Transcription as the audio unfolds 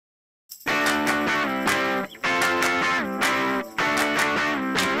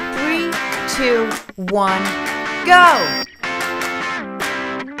2, 1, go!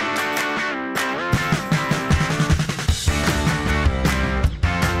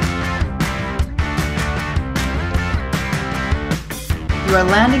 You are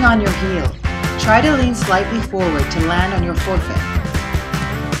landing on your heel. Try to lean slightly forward to land on your forefoot.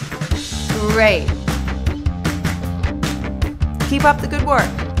 Great! Keep up the good work.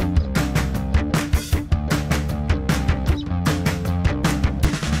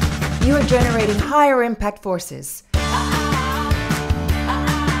 You are generating higher impact forces. Try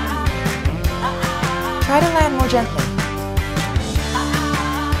to land more gently.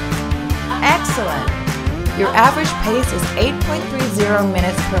 Excellent! Your average pace is 8.30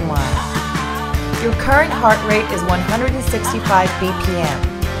 minutes per mile. Your current heart rate is 165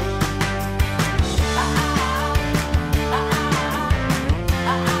 BPM.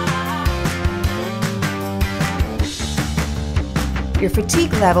 Your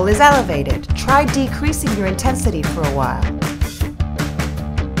fatigue level is elevated. Try decreasing your intensity for a while.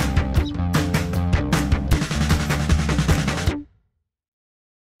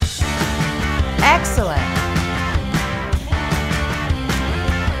 Excellent!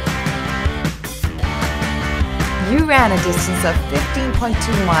 You ran a distance of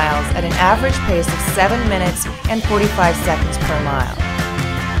 15.2 miles at an average pace of 7 minutes and 45 seconds per mile.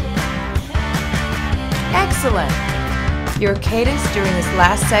 Excellent! Your cadence during this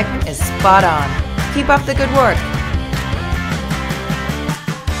last segment is spot on. Keep up the good work.